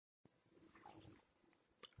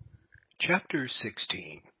Chapter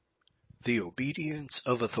 16. The Obedience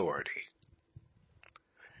of Authority.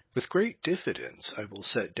 With great diffidence I will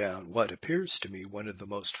set down what appears to me one of the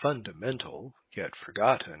most fundamental, yet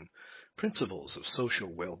forgotten, principles of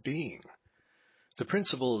social well-being. The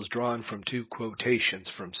principle is drawn from two quotations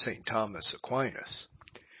from St. Thomas Aquinas.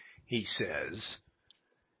 He says,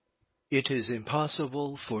 "It is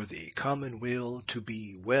impossible for the commonweal to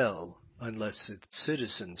be well unless its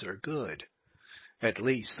citizens are good, at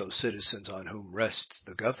least those citizens on whom rests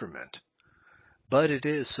the government. But it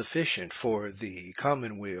is sufficient for the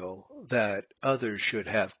commonweal that others should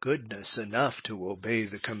have goodness enough to obey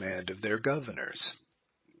the command of their governors."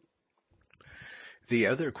 The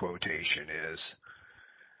other quotation is,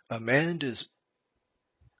 A man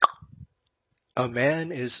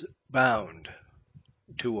is bound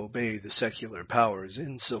to obey the secular powers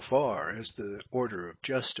insofar as the order of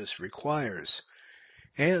justice requires,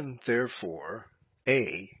 and therefore,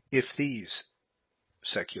 if these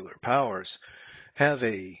secular powers have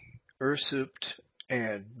a usurped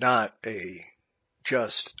and not a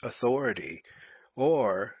just authority,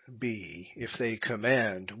 or B, if they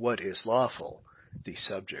command what is lawful, the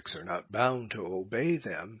subjects are not bound to obey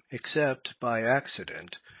them except by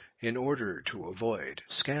accident in order to avoid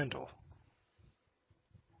scandal.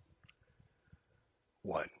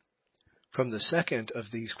 1. From the second of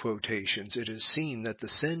these quotations it is seen that the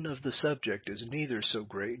sin of the subject is neither so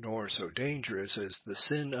great nor so dangerous as the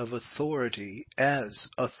sin of authority as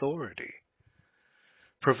authority,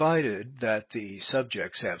 provided that the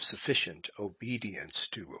subjects have sufficient obedience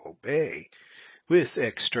to obey. With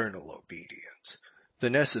external obedience, the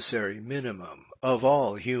necessary minimum of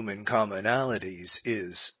all human commonalities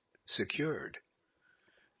is secured.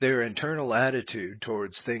 Their internal attitude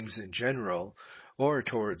towards things in general, or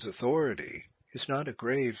towards authority, is not a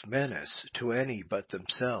grave menace to any but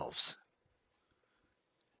themselves.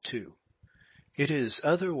 2. It is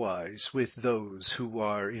otherwise with those who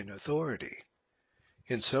are in authority.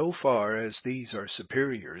 In so far as these are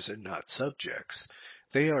superiors and not subjects,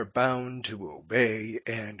 they are bound to obey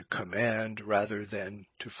and command rather than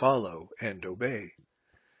to follow and obey.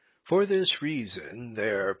 For this reason,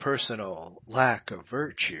 their personal lack of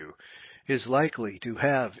virtue is likely to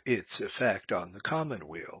have its effect on the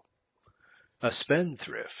commonweal. A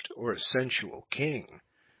spendthrift or sensual king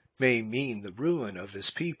may mean the ruin of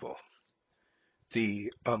his people.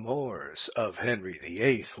 The amours of Henry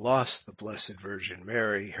VIII lost the Blessed Virgin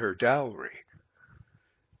Mary her dowry.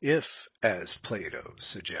 If, as Plato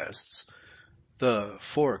suggests, the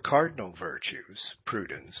four cardinal virtues,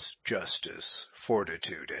 prudence, justice,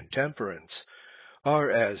 fortitude, and temperance, are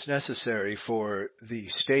as necessary for the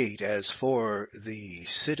state as for the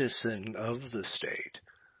citizen of the state,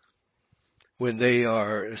 when they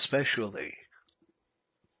are especially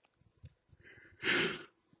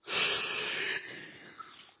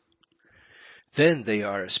then they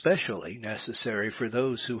are especially necessary for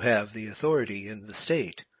those who have the authority in the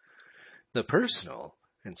state. The personal,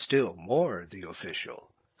 and still more the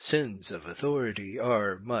official, sins of authority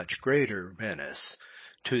are much greater menace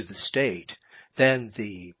to the state than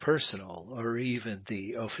the personal or even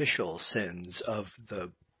the official sins of the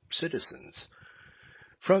citizens.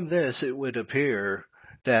 From this it would appear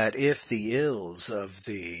that if the ills of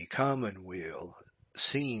the commonweal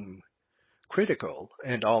seem critical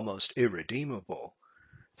and almost irredeemable,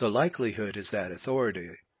 the likelihood is that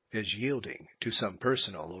authority is yielding to some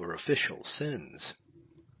personal or official sins.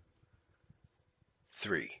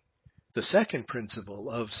 3. The second principle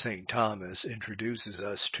of St. Thomas introduces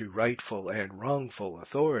us to rightful and wrongful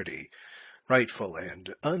authority, rightful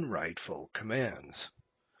and unrightful commands.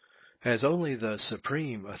 As only the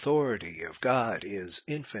supreme authority of God is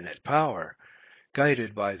infinite power,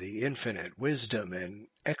 guided by the infinite wisdom and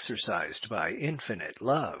exercised by infinite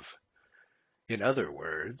love. In other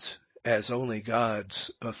words, as only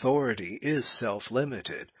God's authority is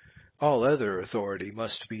self-limited, all other authority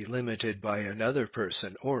must be limited by another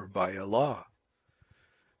person or by a law.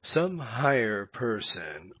 Some higher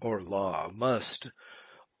person or law must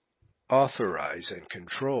authorize and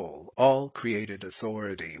control all created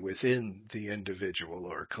authority within the individual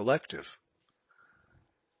or collective.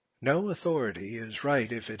 No authority is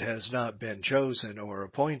right if it has not been chosen or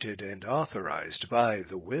appointed and authorized by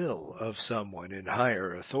the will of someone in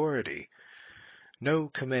higher authority. No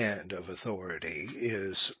command of authority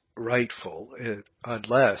is rightful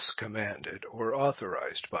unless commanded or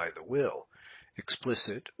authorized by the will,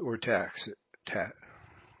 explicit or tacit,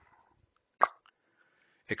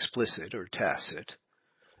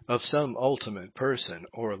 of some ultimate person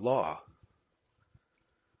or law.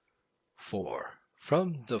 4.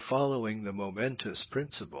 From the following the momentous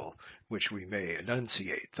principle, which we may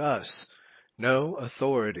enunciate thus: no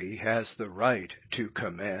authority has the right to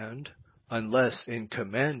command unless in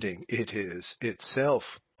commanding it is itself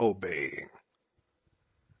obeying.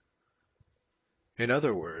 In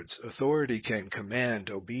other words, authority can command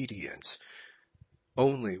obedience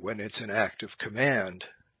only when its an act of command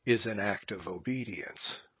is an act of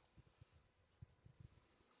obedience.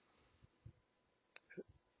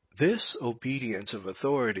 This obedience of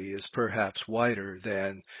authority is perhaps wider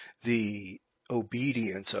than the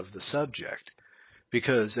obedience of the subject,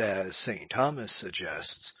 because, as St. Thomas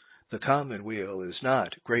suggests, the commonweal is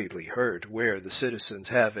not greatly hurt where the citizens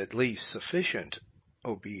have at least sufficient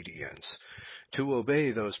obedience to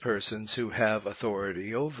obey those persons who have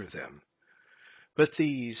authority over them. But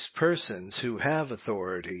these persons who have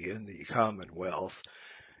authority in the commonwealth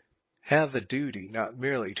have a duty not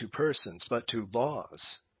merely to persons but to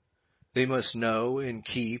laws. They must know and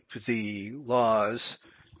keep the laws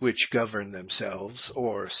which govern themselves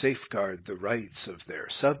or safeguard the rights of their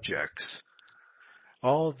subjects.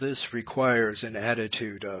 All this requires an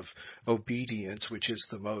attitude of obedience which is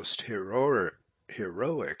the most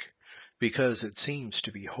heroic, because it seems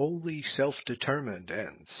to be wholly self-determined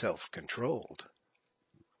and self-controlled.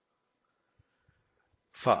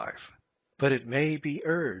 5. But it may be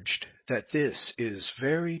urged that this is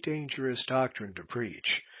very dangerous doctrine to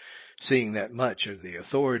preach, seeing that much of the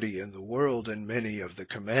authority in the world and many of the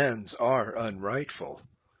commands are unrightful.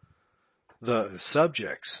 The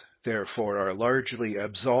subjects, therefore, are largely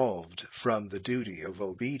absolved from the duty of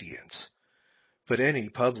obedience. But any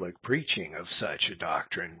public preaching of such a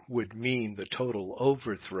doctrine would mean the total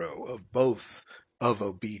overthrow of both of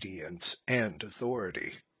obedience and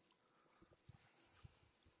authority.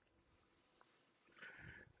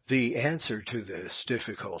 The answer to this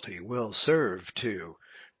difficulty will serve to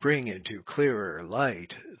bring into clearer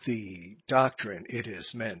light the doctrine it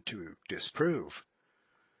is meant to disprove.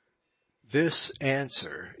 This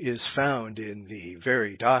answer is found in the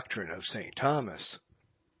very doctrine of St. Thomas,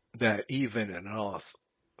 that even an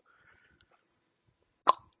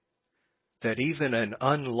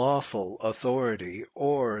unlawful authority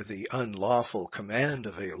or the unlawful command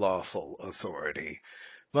of a lawful authority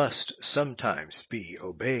must sometimes be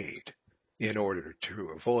obeyed in order to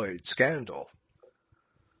avoid scandal.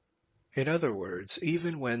 In other words,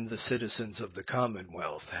 even when the citizens of the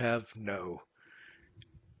Commonwealth have no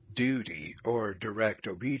duty or direct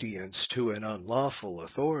obedience to an unlawful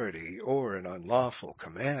authority or an unlawful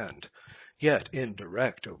command, yet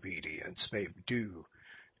indirect obedience may be due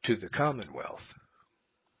to the Commonwealth.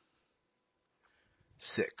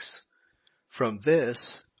 6. From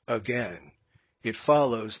this, again, it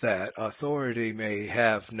follows that authority may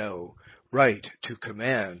have no right to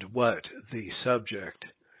command what the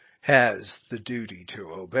subject has the duty to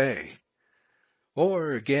obey.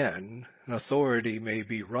 Or again, authority may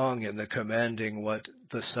be wrong in the commanding what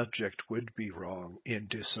the subject would be wrong in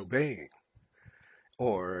disobeying.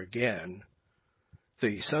 Or again,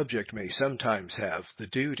 the subject may sometimes have the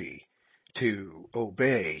duty to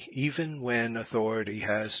obey even when authority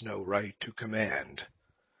has no right to command.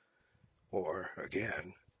 Or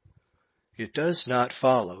again, it does not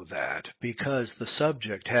follow that because the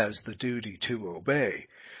subject has the duty to obey,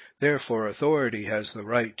 therefore authority has the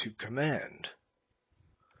right to command.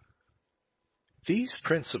 These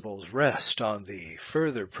principles rest on the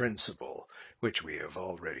further principle, which we have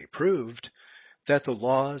already proved, that the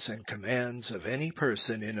laws and commands of any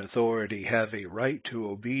person in authority have a right to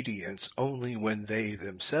obedience only when they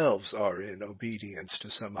themselves are in obedience to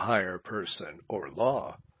some higher person or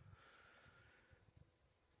law.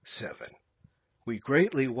 7. We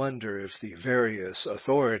greatly wonder if the various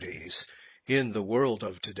authorities in the world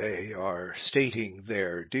of today are stating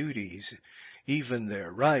their duties, even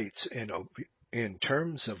their rights, in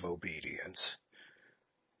terms of obedience.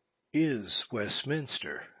 Is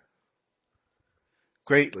Westminster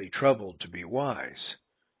greatly troubled to be wise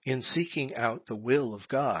in seeking out the will of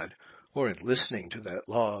God, or in listening to that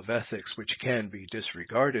law of ethics which can be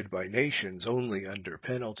disregarded by nations only under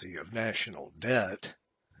penalty of national debt?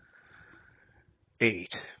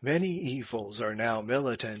 8. Many evils are now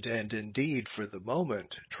militant and indeed for the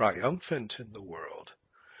moment triumphant in the world.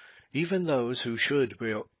 Even those who should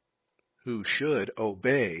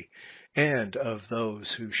obey and of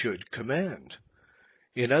those who should command.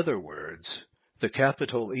 In other words, the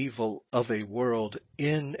capital evil of a world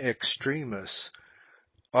in extremis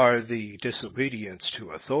are the disobedience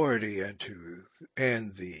to authority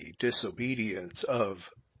and the disobedience of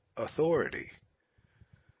authority.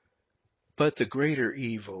 But the greater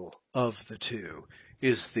evil of the two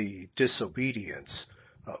is the disobedience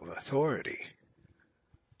of authority.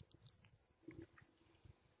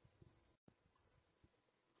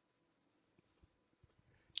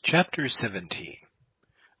 Chapter 17.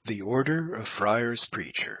 The Order of Friars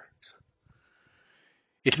Preachers.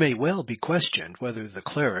 It may well be questioned whether the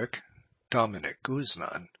cleric, Dominic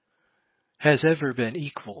Guzman, has ever been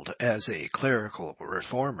equaled as a clerical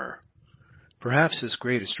reformer. Perhaps his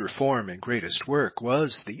greatest reform and greatest work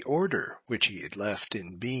was the order which he had left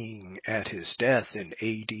in being at his death in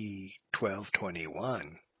A.D.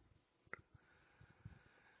 1221.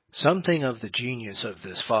 Something of the genius of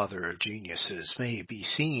this father of geniuses may be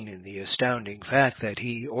seen in the astounding fact that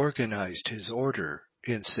he organized his order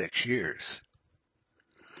in 6 years.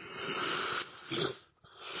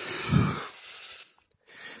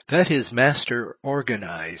 That his master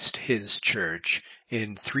organized his church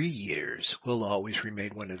in 3 years will always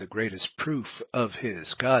remain one of the greatest proof of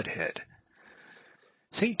his godhead.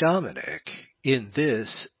 St. Dominic, in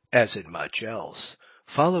this, as in much else,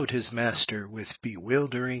 followed his master with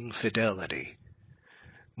bewildering fidelity.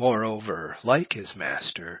 Moreover, like his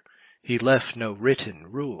master, he left no written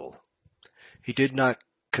rule. He did not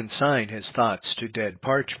consign his thoughts to dead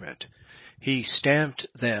parchment. He stamped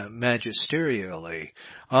them magisterially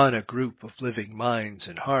on a group of living minds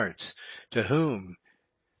and hearts, to whom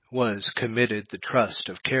was committed the trust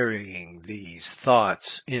of carrying these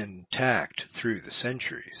thoughts intact through the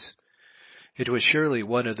centuries. It was surely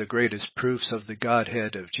one of the greatest proofs of the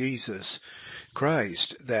Godhead of Jesus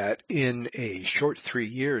Christ that in a short 3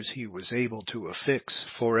 years he was able to affix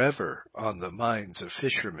forever on the minds of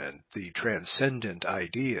fishermen the transcendent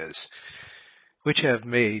ideas which have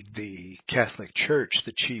made the Catholic Church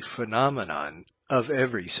the chief phenomenon of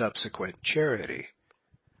every subsequent charity.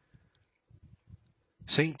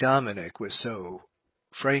 St. Dominic was so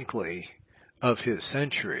frankly of his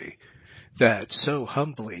century, that so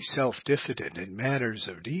humbly self-diffident in matters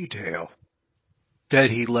of detail, that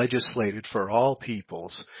he legislated for all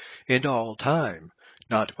peoples in all time,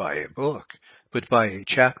 not by a book, but by a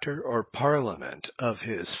chapter or parliament of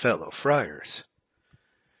his fellow friars.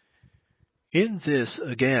 In this,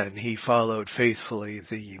 again, he followed faithfully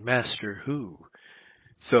the Master who,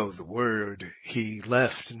 though the word he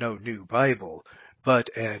left no new Bible, but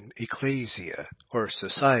an ecclesia or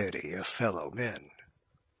society of fellow men.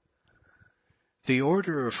 The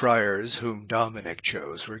order of friars whom Dominic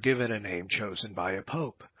chose were given a name chosen by a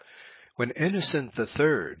pope. When Innocent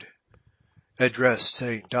III addressed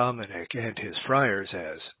St. Dominic and his friars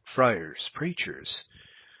as friars preachers,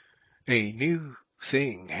 a new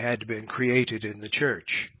thing had been created in the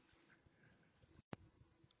church.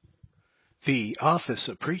 The office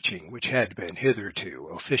of preaching, which had been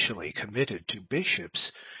hitherto officially committed to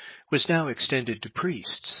bishops, was now extended to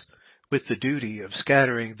priests, with the duty of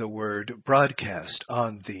scattering the word broadcast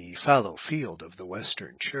on the fallow field of the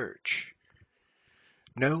Western Church.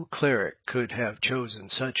 No cleric could have chosen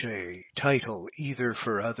such a title either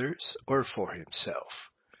for others or for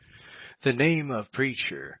himself. The name of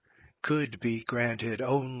preacher could be granted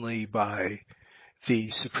only by the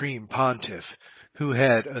Supreme Pontiff, who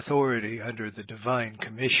had authority under the divine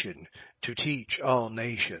commission to teach all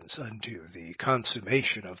nations unto the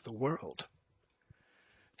consummation of the world.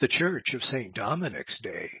 The Church of St. Dominic's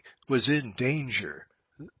day was in danger,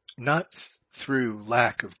 not through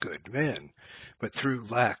lack of good men, but through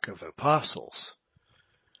lack of apostles.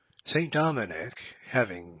 St. Dominic,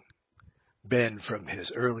 having been from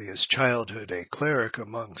his earliest childhood a cleric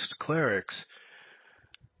amongst clerics,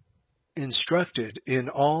 instructed in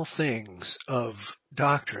all things of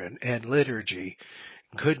doctrine and liturgy,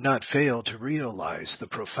 could not fail to realize the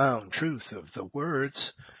profound truth of the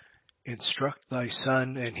words, "Instruct thy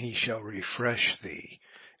son, and he shall refresh thee,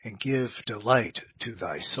 and give delight to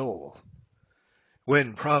thy soul.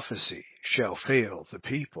 When prophecy shall fail, the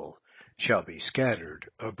people shall be scattered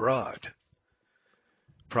abroad."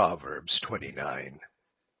 Proverbs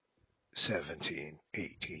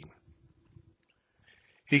 29:17-18.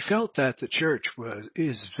 He felt that the church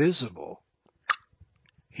is visible.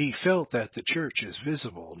 He felt that the church is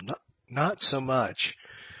visible not so much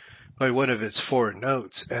by one of its 4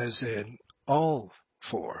 notes as in all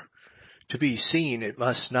 4. To be seen, it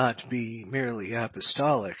must not be merely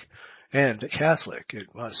apostolic and Catholic,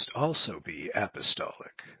 it must also be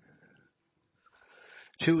apostolic.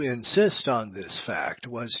 To insist on this fact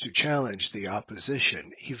was to challenge the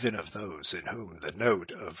opposition even of those in whom the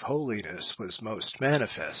note of holiness was most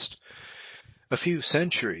manifest. A few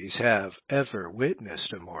centuries have ever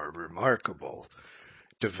witnessed a more remarkable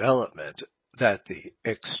development that the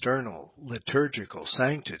external liturgical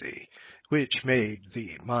sanctity, which made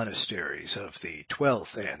the monasteries of the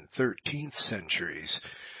 12th and 13th centuries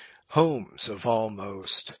homes of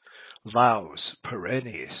almost laus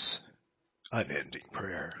perennis, unending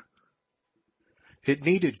prayer. It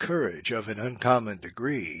needed courage of an uncommon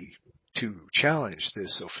degree to challenge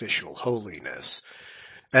this official holiness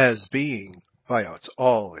as being, by its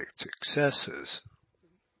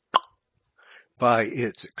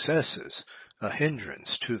excesses, a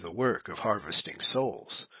hindrance to the work of harvesting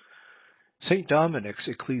souls. St. Dominic's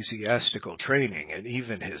ecclesiastical training and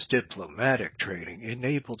even his diplomatic training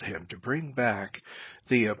enabled him to bring back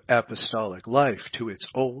the apostolic life to its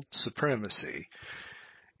old supremacy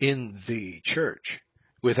in the Church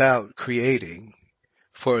without creating,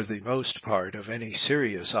 for the most part, of any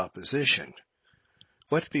serious opposition.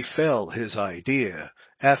 What befell his idea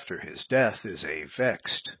after his death is a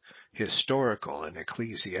vexed historical and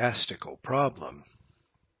ecclesiastical problem.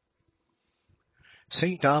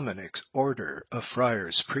 St. Dominic's order of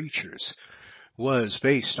friars preachers was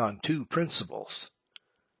based on two principles.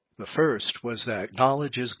 The first was that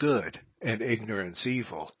knowledge is good and ignorance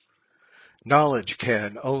evil. Knowledge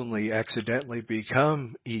can only accidentally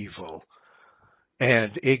become evil,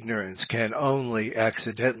 and ignorance can only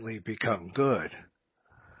accidentally become good.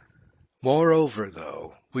 Moreover,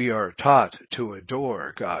 though, we are taught to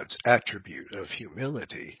adore God's attribute of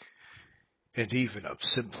humility and even of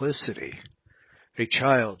simplicity. A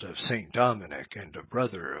child of St. Dominic and a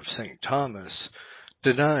brother of St. Thomas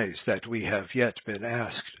denies that we have yet been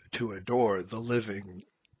asked to adore the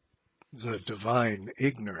divine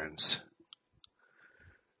ignorance.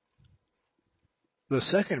 The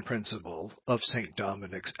second principle of St.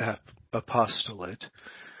 Dominic's apostolate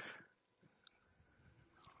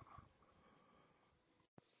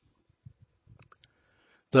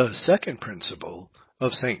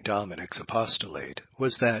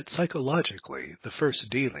was that psychologically the first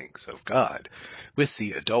dealings of God with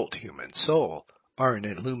the adult human soul are an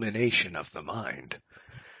illumination of the mind.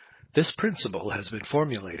 This principle has been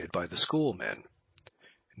formulated by the schoolmen.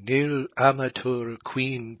 Nil amatur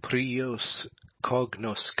quin prius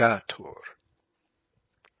cognoscatur.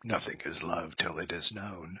 Nothing is loved till it is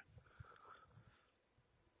known.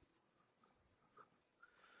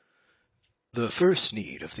 The first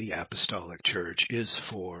need of the Apostolic Church is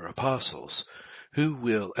for apostles who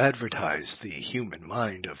will advertise the human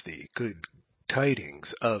mind of the good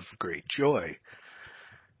tidings of great joy.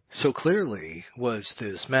 So clearly was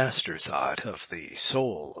this master thought of the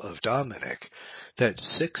soul of Dominic that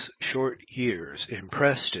 6 short years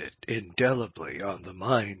impressed it indelibly on the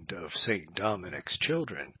mind of St. Dominic's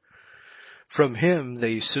children. From him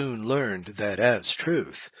they soon learned that as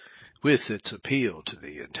truth, with its appeal to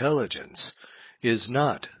the intelligence, is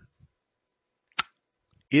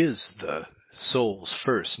the soul's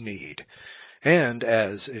first need, and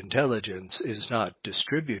as intelligence is not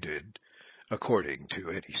distributed according to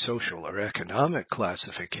any social or economic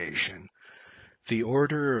classification, the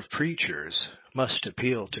order of preachers must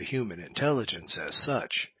appeal to human intelligence as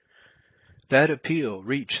such. That appeal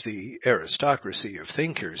reached the aristocracy of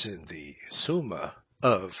thinkers in the Summa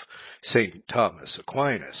of St. Thomas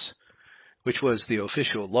Aquinas, which was the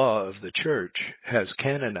official law of the Church, has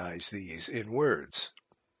canonized these in words.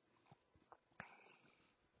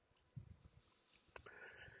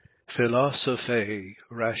 Philosophae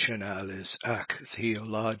rationalis ac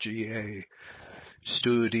theologiae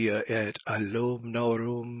studia et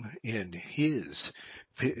alumnorum in his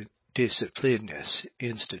disciplinis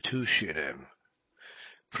institutionem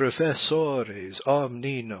professores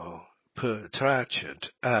omnino pertracet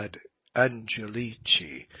ad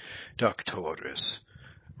angelici doctoris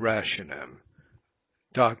rationem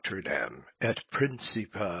doctrinam et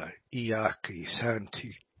principia iaci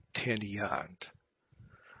sancti teniant.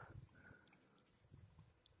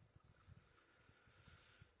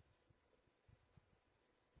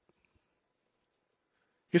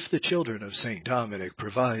 If the children of St. Dominic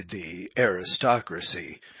provide the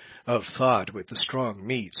aristocracy of thought with the strong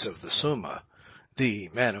meats of the Summa, the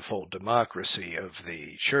manifold democracy of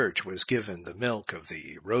the Church was given the milk of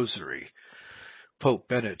the Rosary. Pope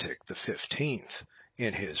Benedict XV,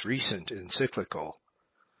 in his recent encyclical,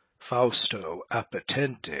 Fausto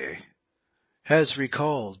Appetente, has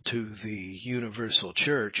recalled to the universal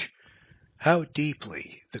Church how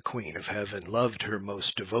deeply the Queen of Heaven loved her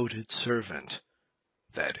most devoted servant,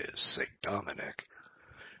 that is, St. Dominic.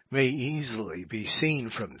 May easily be seen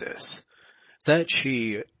from this that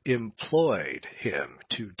she employed him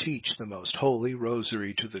to teach the most holy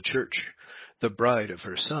rosary to the Church, the bride of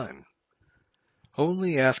her Son.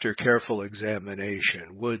 Only after careful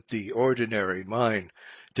examination would the ordinary mind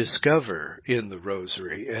discover in the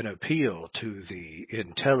rosary an appeal to the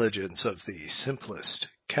intelligence of the simplest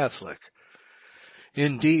Catholic.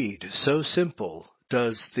 Indeed, so simple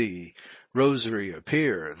does the rosary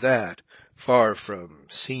appear that, far from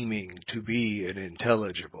seeming to be an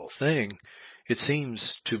intelligible thing, It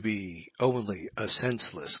seems to be only a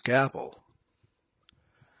senseless gabble.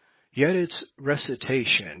 Yet its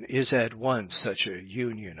recitation is at once such a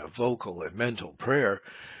union of vocal and mental prayer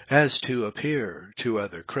as to appear to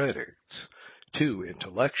other critics too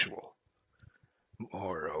intellectual.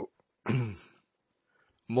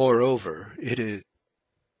 Moreover,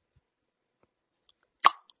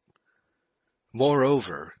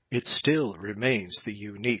 it still remains the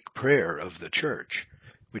unique prayer of the Church,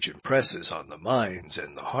 which impresses on the minds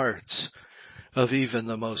and the hearts of even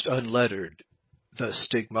the most unlettered the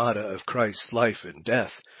stigmata of Christ's life and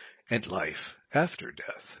death, and life after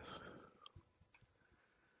death.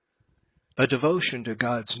 A devotion to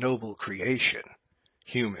God's noble creation,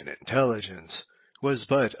 human intelligence, was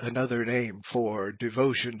but another name for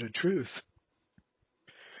devotion to truth.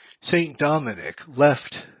 Saint Dominic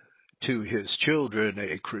left to his children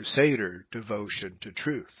a crusader devotion to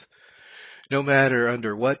truth, no matter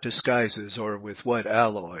under what disguises or with what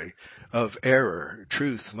alloy of error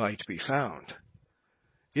truth might be found.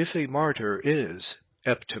 If a martyr is,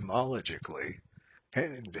 etymologically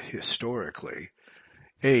and historically,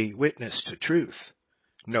 a witness to truth,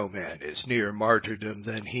 no man is nearer martyrdom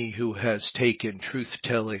than he who has taken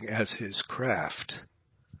truth-telling as his craft.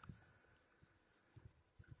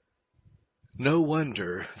 No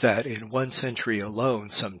wonder that in 1 century alone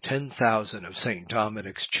some 10,000 of St.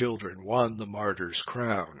 Dominic's children won the martyr's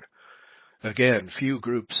crown. Again, few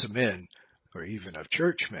groups of men, or even of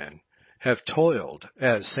churchmen, have toiled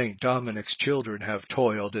as St. Dominic's children have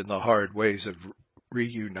toiled in the hard ways of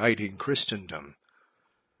reuniting Christendom.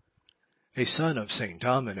 A son of St.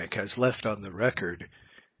 Dominic has left on the record,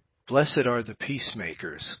 "Blessed are the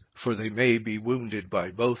peacemakers, for they may be wounded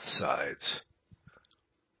by both sides."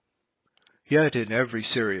 Yet in every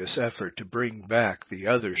serious effort to bring back the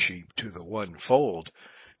other sheep to the one fold,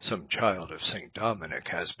 some child of St. Dominic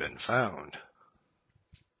has been found.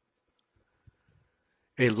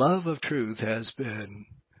 A love of truth has been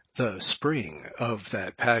the spring of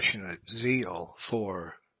that passionate zeal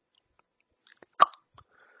for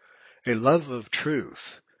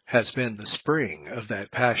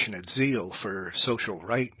social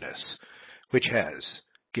rightness, which has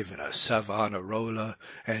given us Savonarola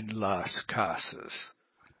and Las Casas.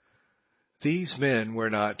 These men were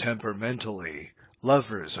not temperamentally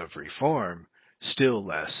lovers of reform, still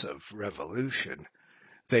less of revolution.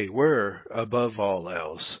 They were, above all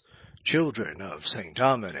else, children of St.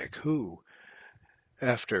 Dominic who,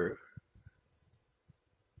 after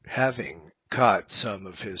having caught some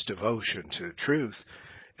of his devotion to truth,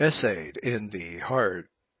 essayed in the hard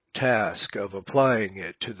task of applying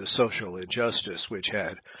it to the social injustice which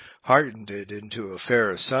had hardened it into a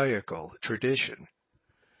pharisaical tradition.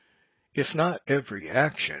 If not every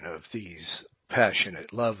action of these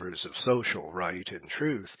passionate lovers of social right and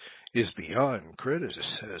truth is beyond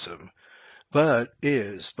criticism, but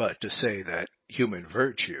to say that human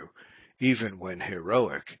virtue, even when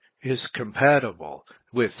heroic, is compatible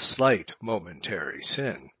with slight momentary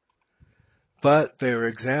sin. But their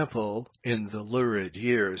example in the lurid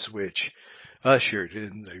years which ushered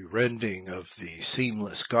in the rending of the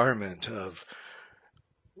seamless garment of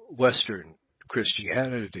Western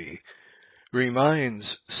Christianity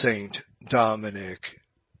reminds Saint Dominic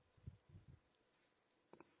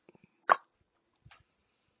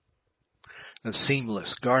the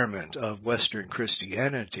seamless garment of Western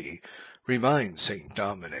Christianity reminds St.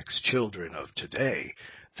 Dominic's children of today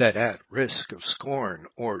that at risk of scorn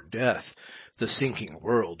or death, the sinking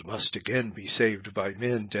world must again be saved by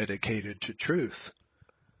men dedicated to truth.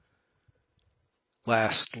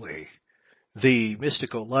 Lastly, the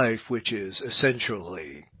mystical life, which is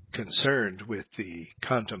essentially concerned with the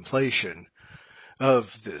contemplation of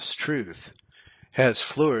this truth, has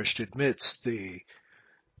flourished amidst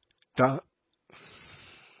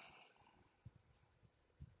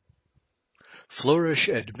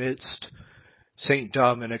St.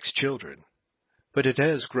 Dominic's children, but it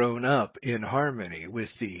has grown up in harmony with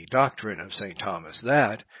the doctrine of St. Thomas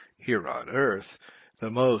that, here on earth, the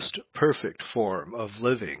most perfect form of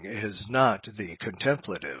living is not the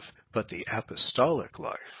contemplative, but the apostolic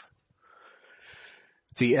life.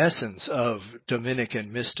 The essence of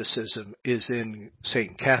Dominican mysticism is in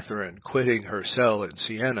St. Catherine quitting her cell in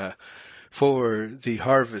Siena for the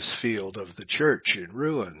harvest field of the church in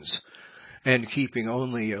ruins, and keeping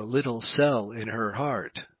only a little cell in her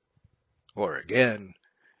heart. Or again,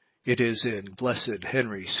 it is in Blessed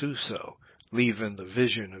Henry Suso, leaving the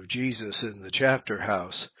vision of Jesus in the chapter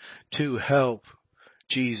house to help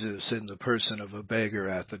Jesus in the person of a beggar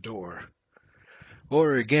at the door.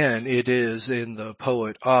 Or again, it is in the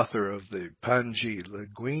poet-author of the Pangi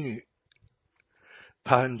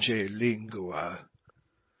pange lingua,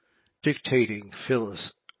 dictating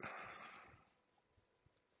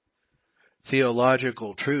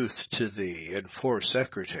theological truth to thee and 4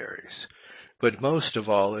 secretaries. But most of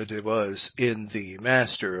all it was in the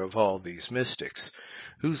master of all these mystics,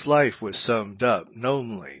 whose life was summed up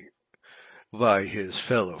nominally by his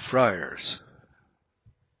fellow friars.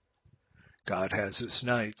 God has his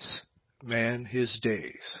nights, man his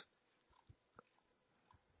days.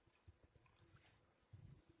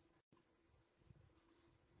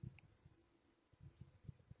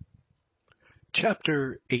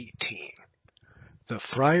 Chapter 18. The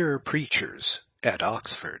Friar Preachers at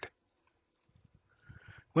Oxford.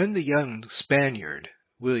 When the young Spaniard,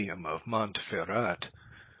 William of Montferrat,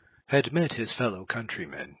 had met his fellow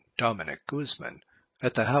countryman, Dominic Guzman,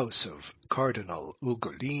 at the house of Cardinal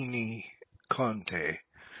Ugolini Conte,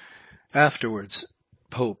 afterwards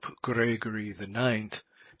Pope Gregory IX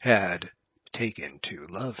had taken to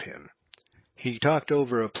love him. He talked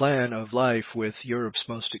over a plan of life with Europe's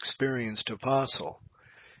most experienced apostle.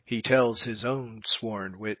 He tells his own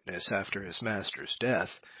sworn witness after his master's death,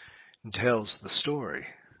 and tells the story.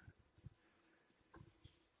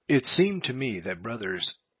 It seemed to me that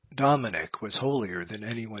brothers Dominic was holier than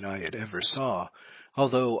anyone I had ever saw,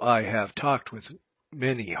 although I have talked with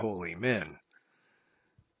many holy men.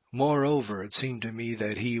 Moreover, it seemed to me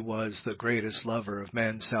that he was the greatest lover of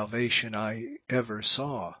man's salvation I ever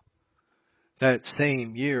saw. That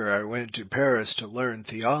same year I went to Paris to learn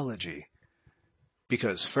theology,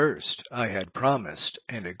 because first I had promised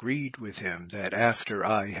and agreed with him that after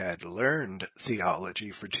I had learned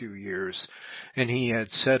theology for 2 years, and he had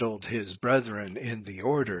settled his brethren in the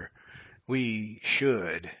order, we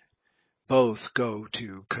should both go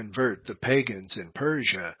to convert the pagans in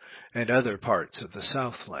Persia and other parts of the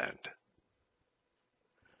Southland.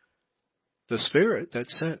 The Spirit that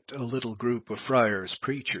sent a little group of friars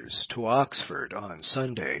preachers to Oxford on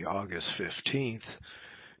Sunday, August 15th,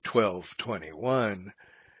 1221,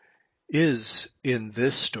 is in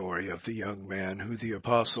this story of the young man who the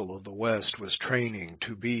apostle of the West was training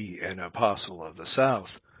to be an apostle of the South.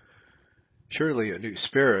 Surely a new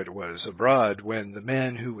spirit was abroad when the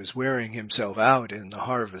man who was wearing himself out in the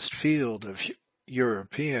harvest field of Europe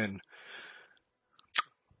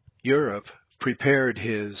prepared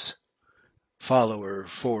his follower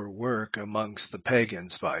for work amongst the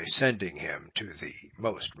pagans by sending him to the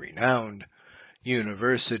most renowned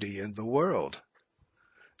university in the world.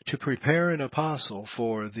 To prepare an apostle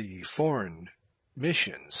for the foreign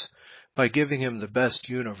missions by giving him the best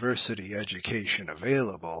university education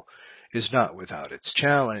available is not without its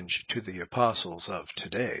challenge to the apostles of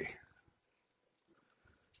today.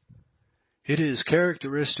 It is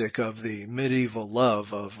characteristic of the medieval love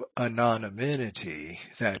of anonymity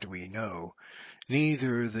that we know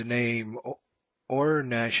neither the name or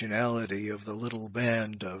nationality of the little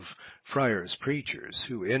band of friars preachers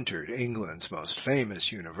who entered England's most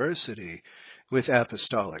famous university with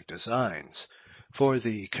apostolic designs for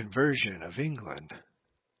the conversion of England.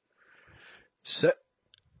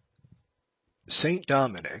 Saint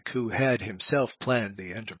Dominic, who had himself planned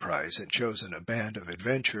the enterprise and chosen a band of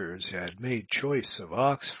adventurers, had made choice of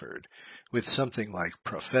Oxford with something like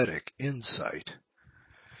prophetic insight.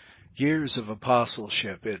 Years of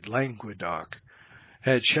apostleship in Languedoc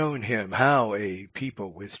had shown him how a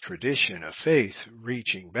people with tradition of faith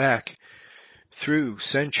reaching back through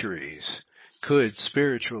centuries could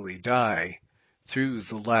spiritually die through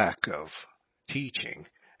the lack of teaching,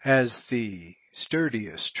 as the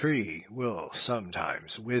sturdiest tree will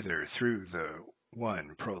sometimes wither through the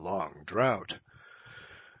one prolonged drought.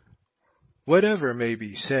 Whatever may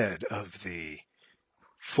be said of the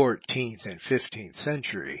 14th and 15th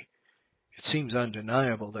century, it seems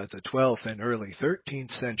undeniable that the 12th and early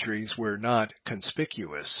 13th centuries were not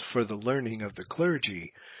conspicuous for the learning of the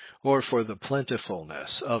clergy or for the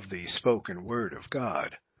plentifulness of the spoken word of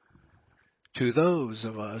God. To those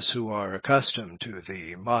of us who are accustomed to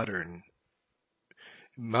the modern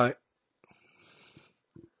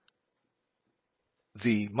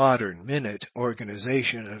minute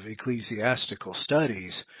organization of ecclesiastical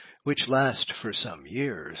studies, which last for some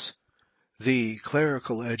years, the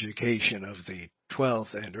clerical education of the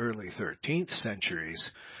 12th and early 13th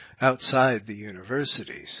centuries outside the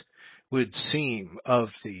universities would seem of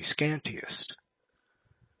the scantiest.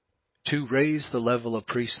 To raise the level of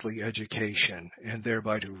priestly education and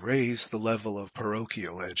thereby to raise the level of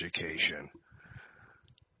parochial education,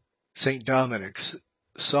 St. Dominic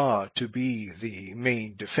saw to be the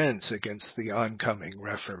main defense against the oncoming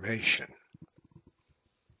Reformation.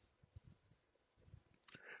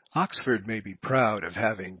 Oxford may be proud of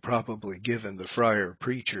having probably given the friar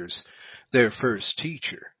preachers their first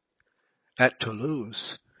teacher. At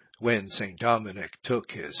Toulouse, when St. Dominic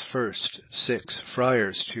took his first 6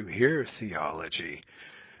 friars to hear theology,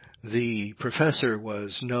 the professor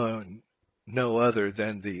was no other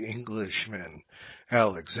than the Englishman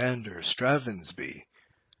Alexander Stravinsby,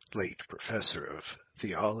 late professor of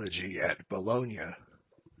theology at Bologna.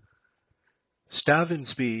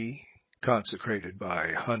 Stravinsby, consecrated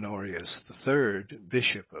by Honorius III,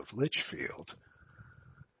 Bishop of Lichfield,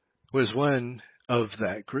 was one of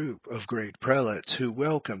that group of great prelates who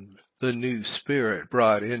welcomed the new spirit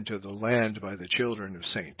brought into the land by the children of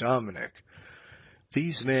St. Dominic.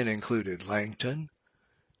 These men included Langton,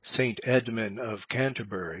 St. Edmund of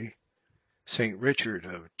Canterbury, St. Richard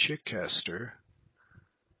of Chichester,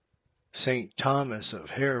 St. Thomas of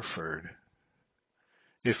Hereford.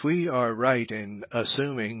 If we are right in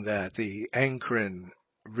assuming that the Ancren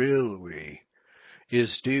Railway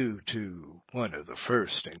is due to one of the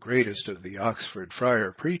first and greatest of the Oxford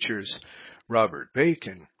friar preachers, Robert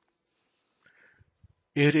Bacon,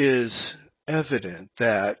 it is evident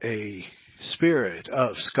that a spirit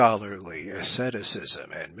of scholarly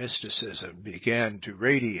asceticism and mysticism began to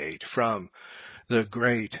radiate from the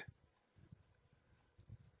great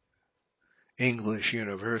English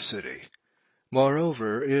university.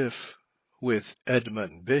 Moreover, if, with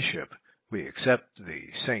Edmund Bishop, we accept the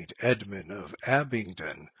St. Edmund of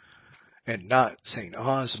Abingdon, and not St.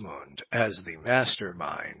 Osmund as the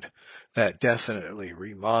mastermind that definitely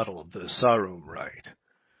remodeled the Sarum rite,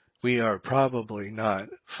 we are probably not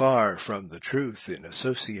far from the truth in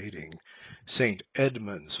associating St.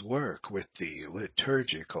 Edmund's work with the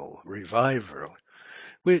liturgical revival,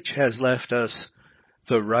 which has left us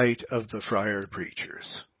the rite of the friar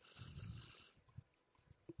preachers.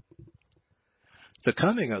 The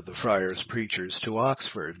coming of the friars preachers to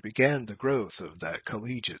Oxford began the growth of that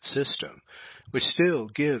collegiate system, which still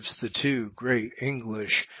gives the 2 great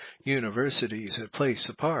English universities a place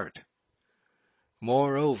apart.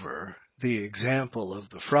 Moreover, the example of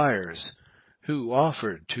the friars, who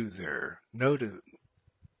offered to their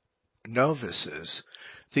novices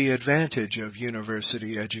the advantage of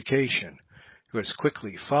university education, was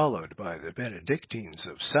quickly followed by the Benedictines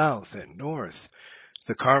of South and North,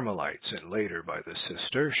 the Carmelites, and later by the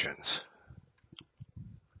Cistercians.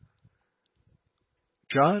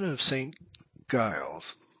 John of St.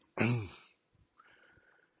 Giles,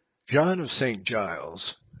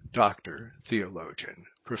 doctor, theologian,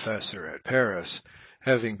 professor at Paris,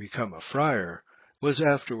 having become a friar, was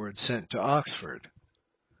afterwards sent to Oxford.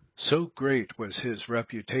 So great was his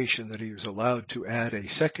reputation that he was allowed to add a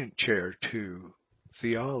 2nd chair to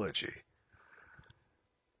theology.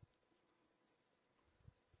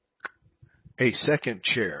 A 2nd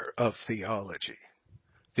chair of theology.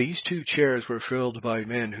 These 2 chairs were filled by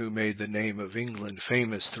men who made the name of England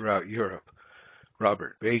famous throughout Europe: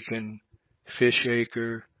 Robert Bacon,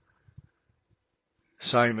 Fishacre,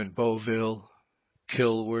 Simon Boville,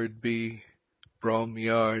 Kilwardby,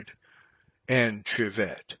 Bromyard, and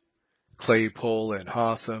Trivett. Claypole and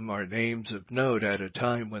Hotham are names of note at a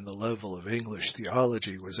time when the level of English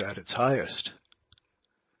theology was at its highest.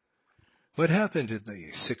 What happened in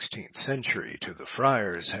the 16th century to the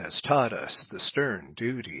friars has taught us the stern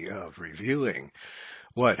duty of reviewing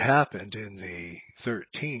what happened in the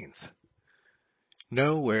 13th.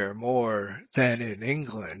 Nowhere more than in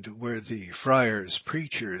England were the friars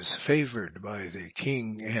preachers favored by the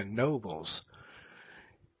king and nobles.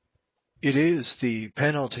 It is the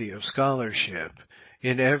penalty of scholarship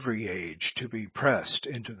in every age to be pressed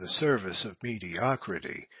into the service of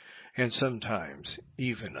mediocrity, and sometimes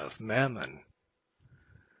even of mammon.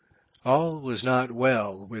 All was not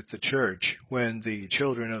well with the church when the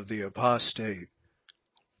children of the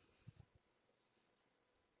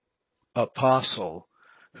apostle,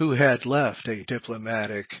 who had left a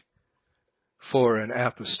diplomatic for an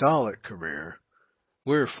apostolic career,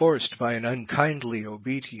 were forced by an unkindly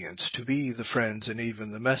obedience to be the friends and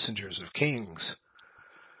even the messengers of kings.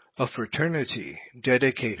 A fraternity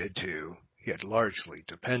dedicated to, yet largely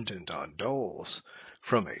dependent on doles,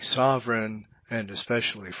 from a sovereign, and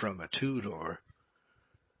especially from a Tudor,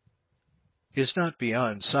 is not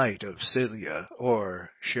beyond sight of Scylla or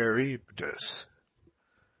Charybdis.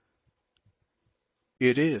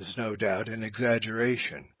 It is, no doubt, an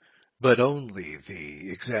exaggeration, but only the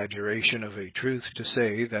exaggeration of a truth to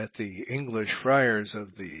say that the English friars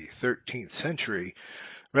of the 13th century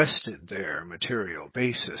rested their material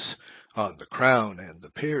basis on the crown and the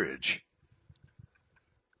peerage.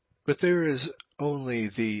 But there is only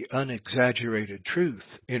the unexaggerated truth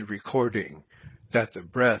in recording that the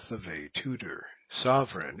breath of a Tudor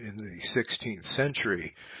sovereign in the 16th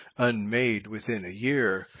century, unmade within a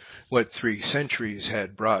year what 3 centuries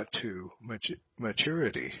had brought to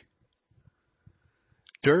maturity.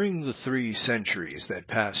 During the 3 centuries that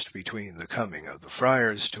passed between the coming of the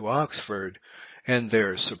friars to Oxford and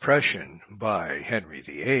their suppression by Henry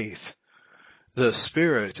VIII, the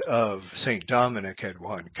spirit of St. Dominic had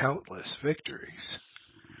won countless victories.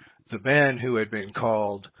 The man who had been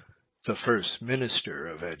called the first minister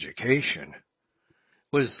of education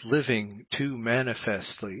was living too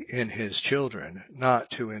manifestly in his children not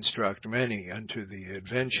to instruct many unto the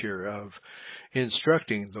adventure of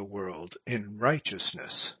instructing the world in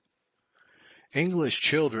righteousness. English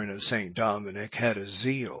children of St. Dominic had a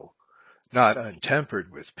zeal, not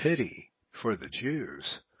untempered with pity, for the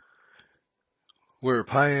Jews, were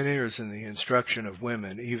pioneers in the instruction of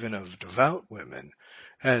women, even of devout women,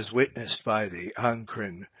 as witnessed by the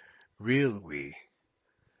Ancren Railway,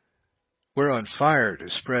 were on fire to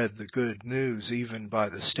spread the good news even by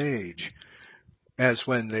the stage, as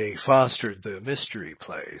when they fostered the mystery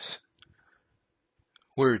plays,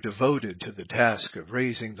 were devoted to the task of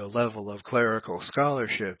raising the level of clerical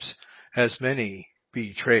scholarships, as many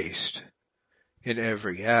be traced in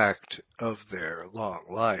every act of their long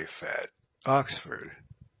life at Oxford.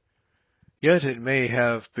 Yet it may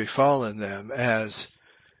have befallen them as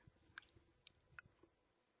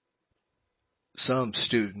some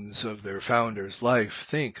students of their founder's life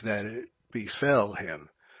think that it befell him.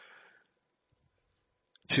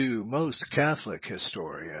 To most Catholic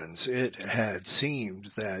historians, it had seemed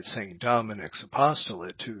that St. Dominic's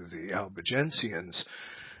apostolate to the Albigensians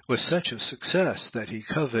was such a success that he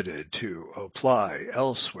coveted to apply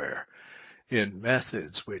elsewhere in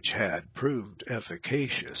methods which had proved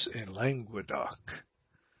efficacious in Languedoc.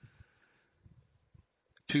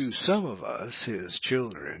 To some of us, his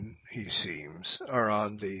children, he seems, are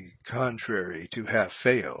on the contrary to have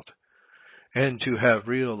failed, and to have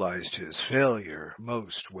realized his failure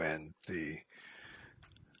most when the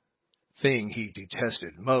thing he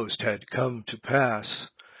detested most had come to pass,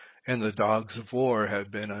 and the dogs of war had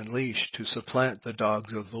been unleashed to supplant the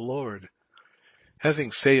dogs of the Lord.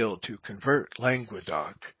 Having failed to convert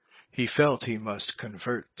Languedoc, he felt he must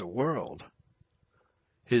convert the world.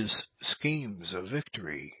 His schemes of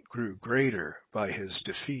victory grew greater by his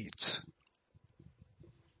defeats.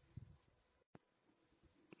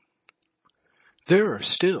 There are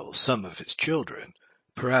still some of his children,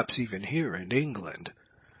 perhaps even here in England,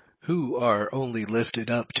 who are only lifted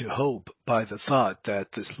up to hope by the thought that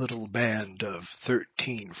this little band of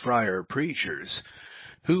 13 friar preachers,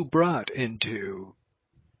 who brought into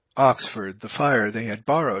Oxford the fire they had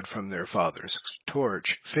borrowed from their father's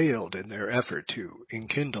torch, failed in their effort to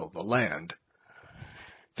enkindle the land.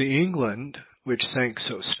 The England which sank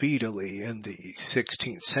so speedily in the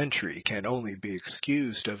 16th century can only be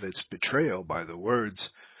excused of its betrayal by the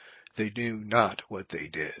words, "They knew not what they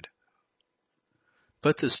did."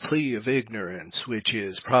 But this plea of ignorance, which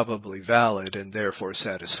is probably valid and therefore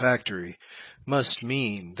satisfactory, must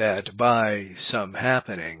mean that by some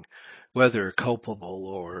happening, whether culpable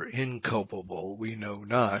or inculpable we know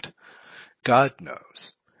not, God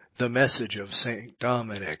knows, the message of St.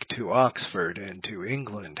 Dominic to Oxford and to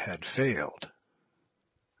England had failed.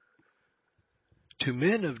 To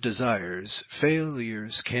men of desires,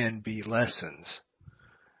 failures can be lessons.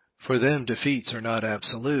 For them defeats are not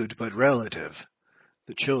absolute, but relative.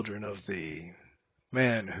 The children of the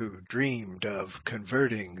man who dreamed of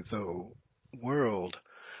converting the world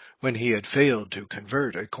when he had failed to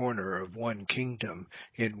convert a corner of one kingdom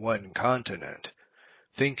in one continent,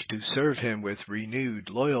 think to serve him with renewed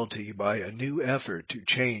loyalty by a new effort to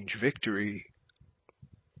change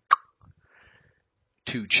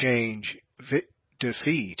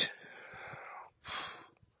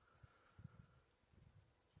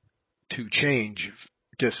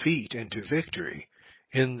defeat into victory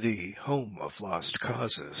in the home of lost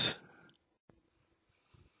causes.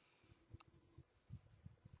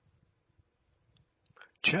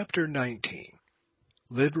 Chapter 19.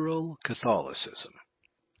 Liberal Catholicism.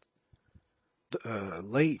 The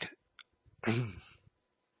late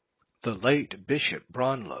Bishop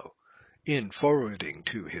Brownlow, in forwarding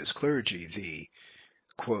to his clergy the,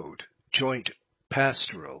 quote, joint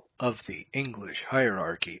pastoral of the English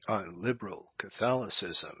hierarchy on liberal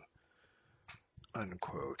Catholicism,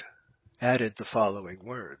 unquote, added the following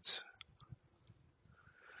words.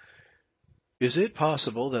 Is it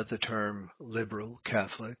possible that the term liberal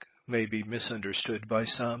Catholic may be misunderstood by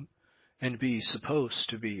some and be supposed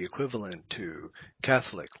to be equivalent to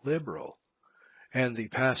Catholic liberal, and the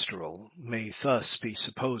pastoral may thus be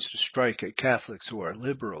supposed to strike at Catholics who are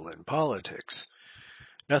liberal in politics,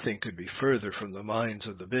 Nothing could be further from the minds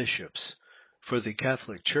of the bishops, for the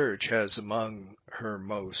Catholic Church has among her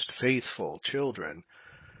most faithful children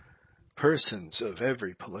persons of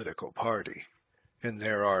every political party, and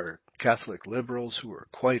there are Catholic liberals who are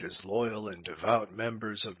quite as loyal and devout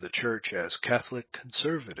members of the Church as Catholic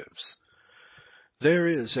conservatives. There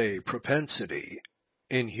is a propensity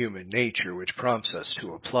in human nature which prompts us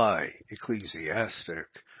to apply ecclesiastic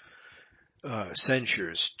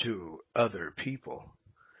censures to other people.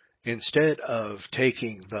 Instead of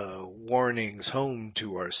taking the warnings home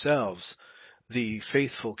to ourselves, the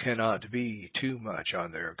faithful cannot be too much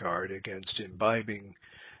on their guard against imbibing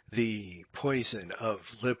the poison of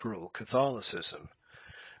liberal Catholicism,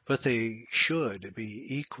 but they should be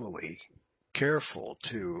equally careful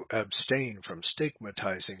to abstain from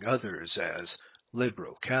stigmatizing others as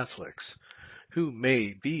liberal Catholics, who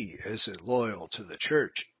may be as loyal to the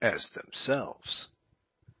Church as themselves.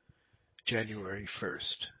 January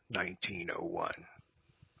 1st, 1901.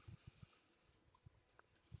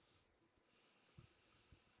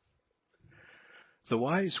 The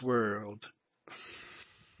wise words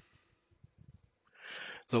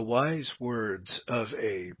of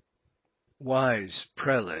a wise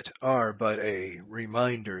prelate are but a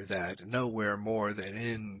reminder that nowhere more than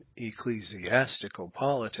in ecclesiastical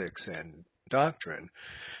politics and doctrine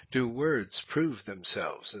do words prove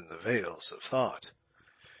themselves in the veils of thought.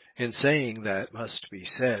 In saying that must be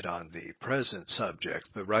said on the present subject,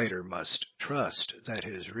 the writer must trust that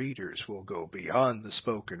his readers will go beyond the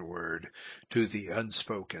spoken word to the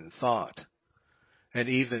unspoken thought, and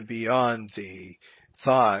even beyond the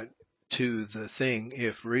thought to the thing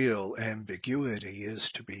if real ambiguity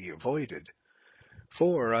is to be avoided.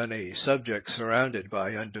 For on a subject surrounded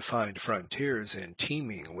by undefined frontiers and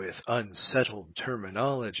teeming with unsettled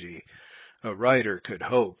terminology, a writer could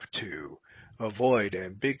hope to avoid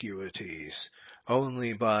ambiguities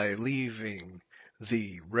only by leaving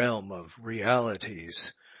the realm of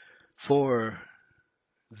realities for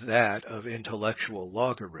that of intellectual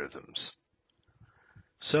logarithms.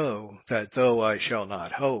 So that though I shall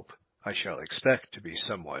not hope, I shall expect to be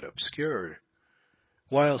somewhat obscure,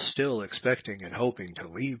 while still expecting and hoping to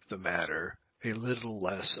leave the matter a little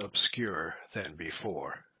less obscure than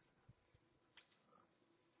before.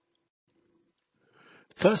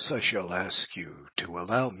 Thus I shall ask you to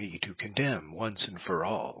allow me to condemn once and for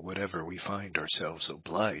all whatever we find ourselves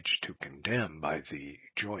obliged to condemn by the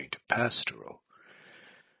joint pastoral.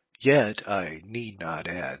 Yet I need not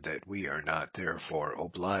add that we are not therefore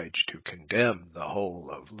obliged to condemn the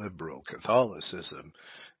whole of liberal Catholicism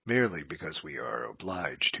merely because we are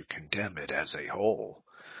obliged to condemn it as a whole.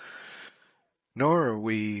 Nor are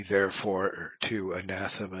we therefore to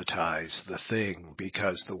anathematize the thing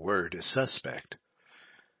because the word is suspect.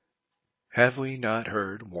 Have we not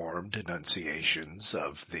heard warm denunciations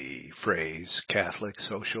of the phrase Catholic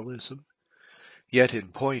socialism? Yet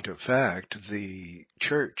in point of fact, the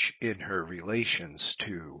Church in her relations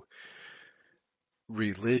to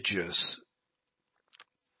religious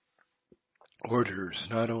orders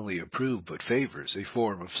not only approves but favors a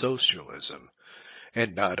form of socialism,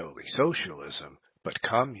 and not only socialism, but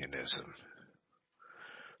communism.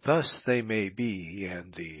 Thus they may be,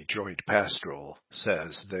 and the joint pastoral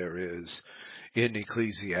says there is, in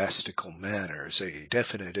ecclesiastical manners, a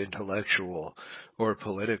definite intellectual or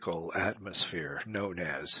political atmosphere known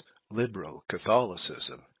as liberal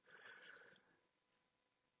Catholicism.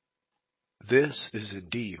 This is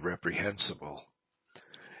indeed reprehensible,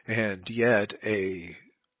 and yet a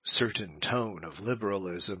certain tone of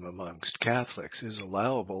liberalism amongst Catholics is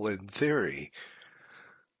allowable in theory,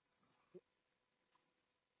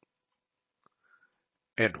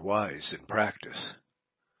 and wise in practice.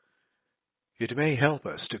 It may help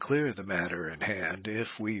us to clear the matter in hand if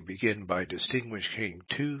we begin by distinguishing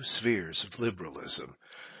two spheres of liberalism,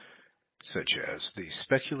 such as the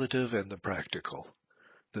speculative and the practical,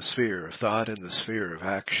 the sphere of thought and the sphere of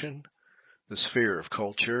action, the sphere of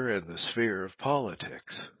culture and the sphere of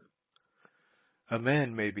politics. A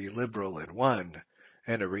man may be liberal in one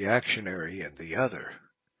and a reactionary in the other.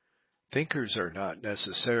 Thinkers are not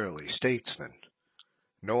necessarily statesmen,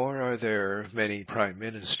 nor are there many prime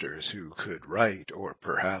ministers who could write or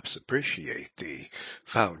perhaps appreciate the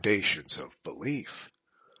foundations of belief.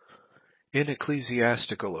 In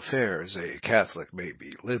ecclesiastical affairs, a Catholic may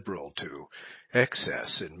be liberal to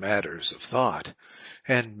excess in matters of thought,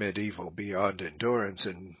 and medieval beyond endurance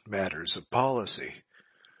in matters of policy.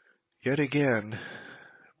 Yet again,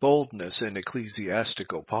 boldness in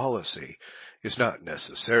ecclesiastical policy is not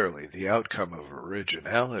necessarily the outcome of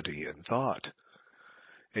originality in thought.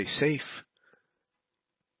 A safe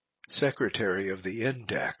secretary of the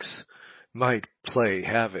Index might play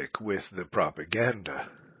havoc with the propaganda.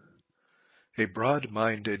 A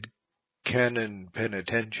broad-minded canon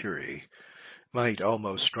penitentiary might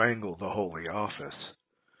almost strangle the Holy Office.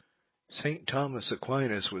 St. Thomas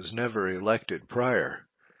Aquinas was never elected prior.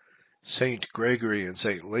 St. Gregory and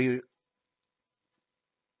St.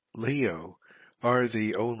 Leo are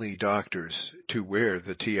the only doctors to wear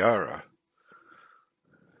the tiara.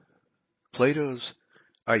 Plato's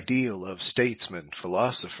ideal of statesmen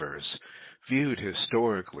philosophers, viewed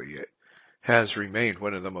historically, has remained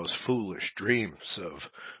one of the most foolish dreams of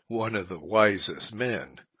one of the wisest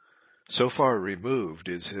men. So far removed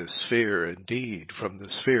is his sphere indeed from the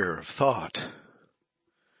sphere of thought.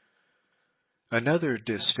 Another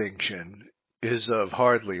distinction is of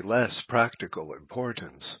hardly less practical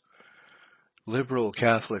importance. Liberal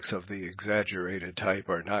Catholics of the exaggerated type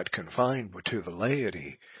are not confined to the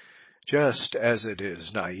laity, just as it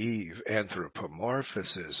is naive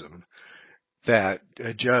anthropomorphism that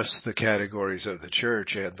adjusts the categories of the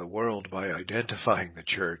Church and the world by identifying the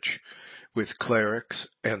Church with clerics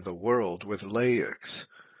and the world with laics,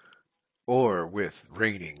 or with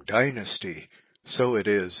reigning dynasty, so it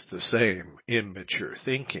is the same immature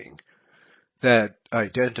thinking that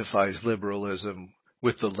identifies liberalism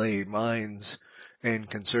with the lay minds and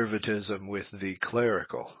conservatism with the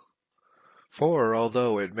clerical. For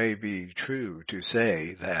although it may be true to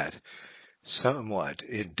say that somewhat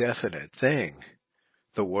indefinite thing,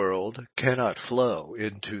 the world cannot flow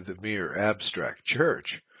into the mere abstract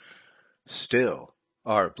church, still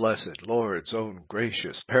our blessed Lord's own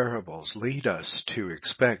gracious parables lead us to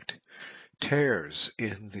expect tares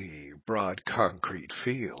in the broad concrete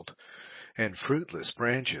field and fruitless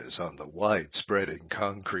branches on the wide-spreading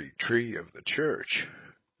concrete tree of the church.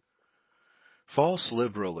 False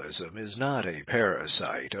liberalism is not a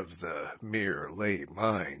parasite of the mere lay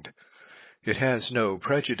mind. It has no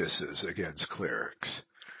prejudices against clerics.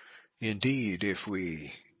 Indeed, if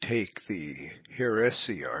we take the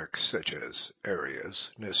heresiarchs such as Arius,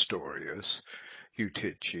 Nestorius,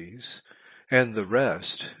 Eutyches, and the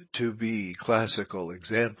rest to be classical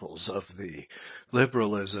examples of the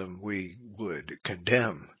liberalism we would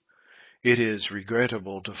condemn, it is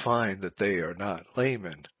regrettable to find that they are not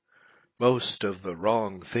laymen. Most of the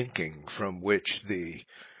wrong thinking from which the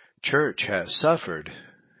Church has suffered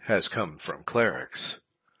has come from clerics.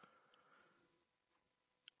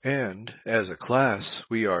 And, as a class,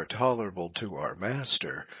 we are tolerable to our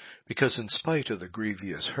Master, because in spite of the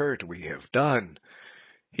grievous hurt we have done,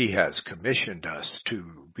 He has commissioned us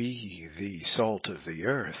to be the salt of the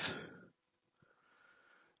earth.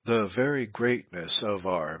 The very greatness of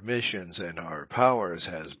our missions and our powers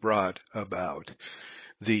has brought about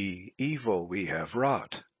the evil we have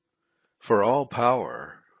wrought. For all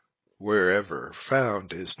power, wherever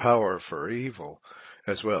found, is power for evil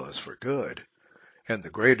as well as for good. And the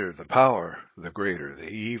greater the power, the greater the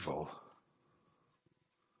evil.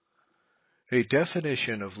 A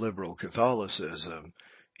definition of liberal Catholicism,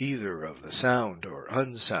 either of the sound or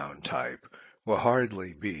unsound type, will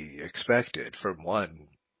hardly be expected from one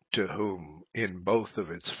to whom, in both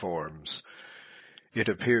of its forms, it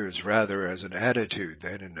appears rather as an attitude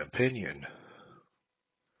than an opinion.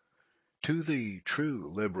 To the true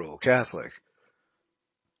liberal Catholic,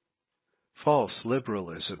 false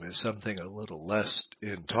liberalism is something a little less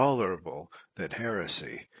intolerable than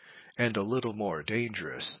heresy, and a little more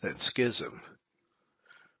dangerous than schism.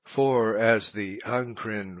 For, as the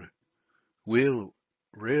Ancrin will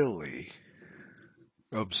really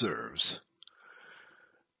observes,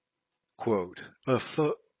 quote, a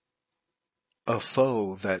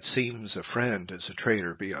foe that seems a friend is a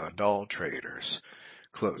traitor beyond all traitors,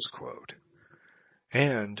 close quote.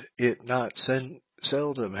 And it not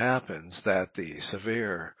seldom happens that the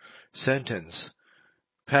severe sentence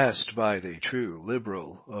passed by the true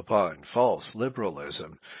liberal upon false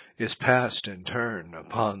liberalism is passed in turn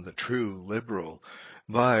upon the true liberal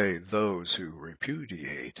by those who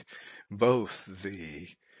repudiate both the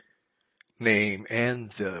name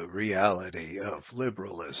and the reality of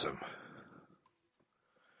liberalism.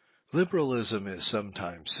 Liberalism is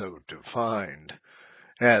sometimes so defined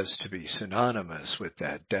as to be synonymous with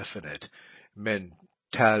that definite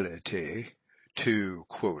mentality, to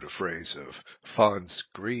quote a phrase of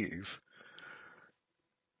Fonsegrive,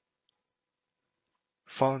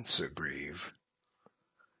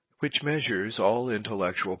 which measures all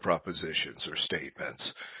intellectual propositions or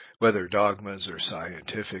statements, whether dogmas or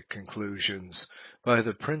scientific conclusions, by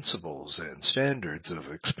the principles and standards of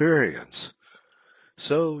experience.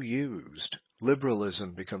 So used,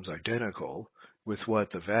 liberalism becomes identical with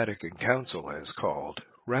what the Vatican Council has called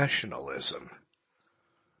rationalism.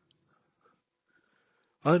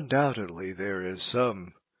 Undoubtedly there is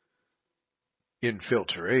some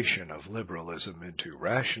infiltration of liberalism into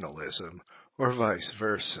rationalism, or vice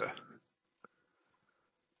versa.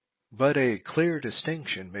 But a clear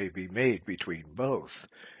distinction may be made between both,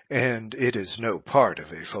 and it is no part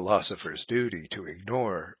of a philosopher's duty to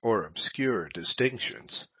ignore or obscure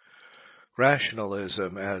distinctions.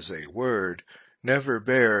 Rationalism as a word never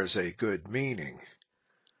bears a good meaning.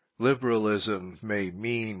 Liberalism may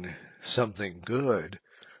mean something good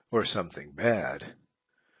or something bad.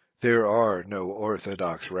 There are no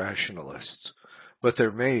orthodox rationalists, but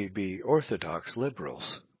there may be orthodox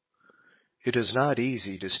liberals. It is not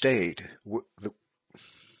easy to state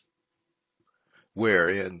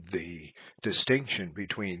wherein the distinction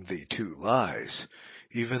between the two lies,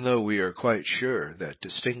 even though we are quite sure that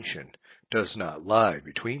distinction does not lie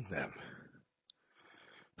between them.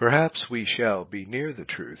 Perhaps we shall be near the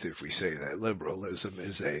truth if we say that liberalism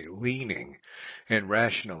is a leaning and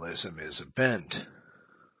rationalism is a bent,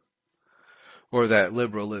 or that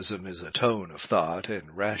liberalism is a tone of thought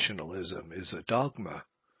and rationalism is a dogma,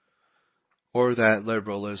 or that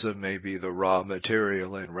liberalism may be the raw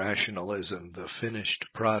material and rationalism the finished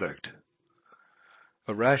product.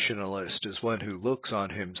 A rationalist is one who looks on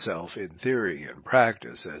himself in theory and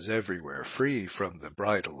practice as everywhere free from the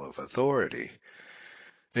bridle of authority.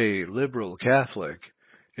 A liberal Catholic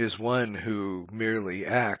is one who merely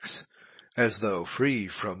acts as though free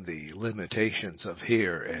from the limitations of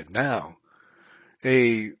here and now.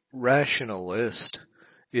 A rationalist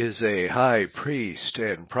is a high priest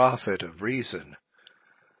and prophet of reason.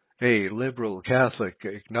 A liberal Catholic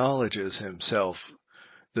acknowledges himself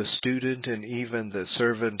the student and even the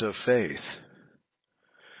servant of faith.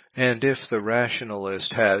 And if the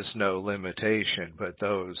rationalist has no limitation but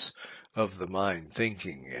those of the mind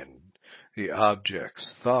thinking and the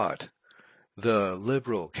object's thought, the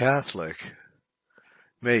liberal Catholic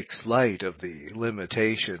makes light of the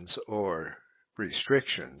limitations or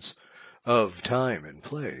restrictions of time and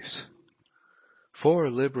place. For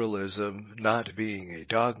liberalism not being a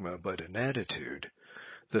dogma but an attitude,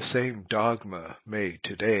 the same dogma may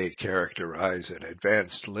today characterize an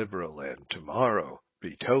advanced liberal and tomorrow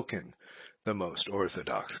betoken the most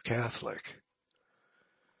orthodox Catholic.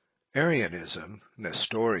 Arianism,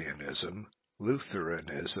 Nestorianism,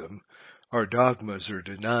 Lutheranism are dogmas or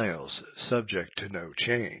denials subject to no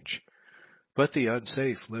change, but the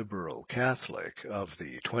unsafe liberal Catholic of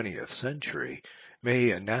the 20th century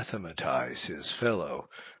may anathematize his fellow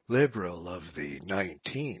liberal of the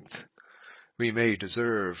 19th. We may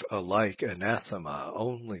deserve a like anathema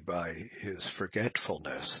only by his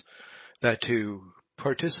forgetfulness that to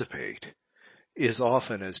participate is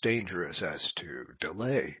often as dangerous as to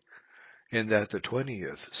delay, in that the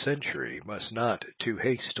 20th century must not too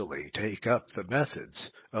hastily take up the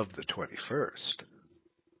methods of the 21st.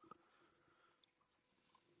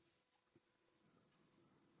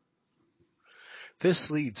 This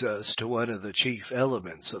leads us to one of the chief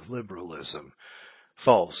elements of liberalism,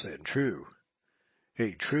 false and true.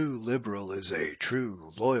 A true liberal is a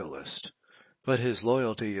true loyalist, but his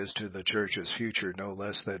loyalty is to the Church's future no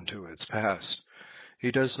less than to its past.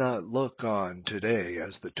 He does not look on today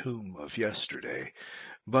as the tomb of yesterday,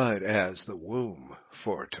 but as the womb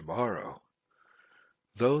for tomorrow.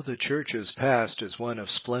 Though the Church's past is one of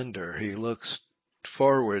splendor, he looks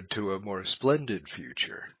forward to a more splendid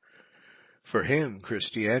future. For him,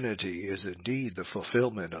 Christianity is indeed the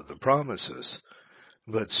fulfillment of the promises,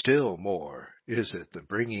 but still more is it the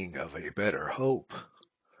bringing of a better hope.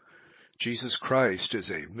 Jesus Christ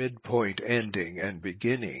is a midpoint ending and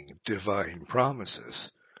beginning divine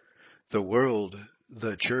promises. The world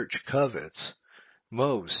the Church covets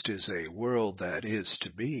most is a world that is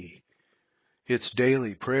to be. Its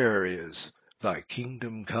daily prayer is, "Thy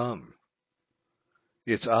kingdom come."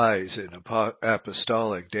 Its eyes in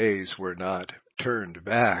apostolic days were not turned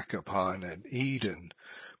back upon an Eden,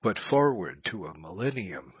 but forward to a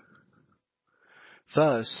millennium.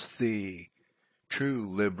 Thus, the true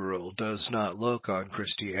liberal does not look on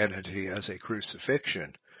Christianity as a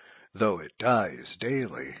crucifixion, though it dies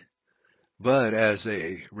daily, but as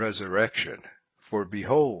a resurrection, for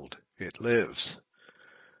behold, it lives.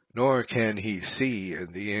 Nor can he see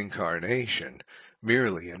in the Incarnation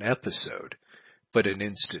merely an episode, but an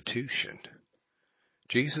institution.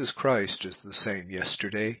 Jesus Christ is the same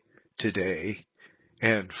yesterday, today,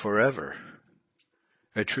 and forever.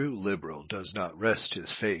 A true liberal does not rest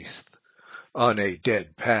his faith on a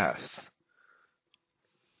dead past.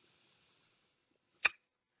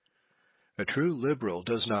 A true liberal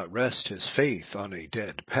does not rest his faith on a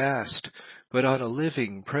dead past, but on a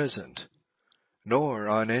living present, nor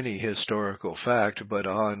on any historical fact, but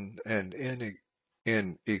on an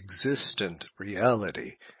in existent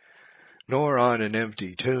reality, nor on an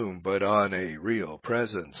empty tomb, but on a real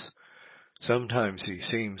presence. Sometimes he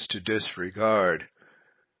seems to disregard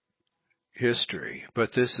history,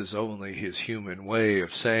 but this is only his human way of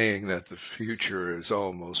saying that the future is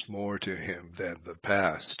almost more to him than the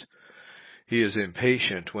past. He is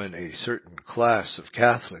impatient when a certain class of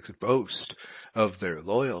Catholics boast of their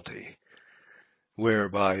loyalty,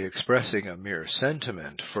 whereby expressing a mere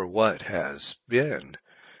sentiment for what has been,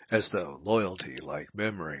 as though loyalty, like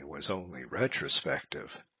memory, was only retrospective.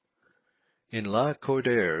 In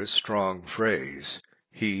Lacordaire's strong phrase,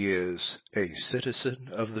 he is a citizen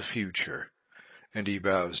of the future, and he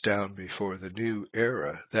bows down before the new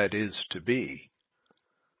era that is to be.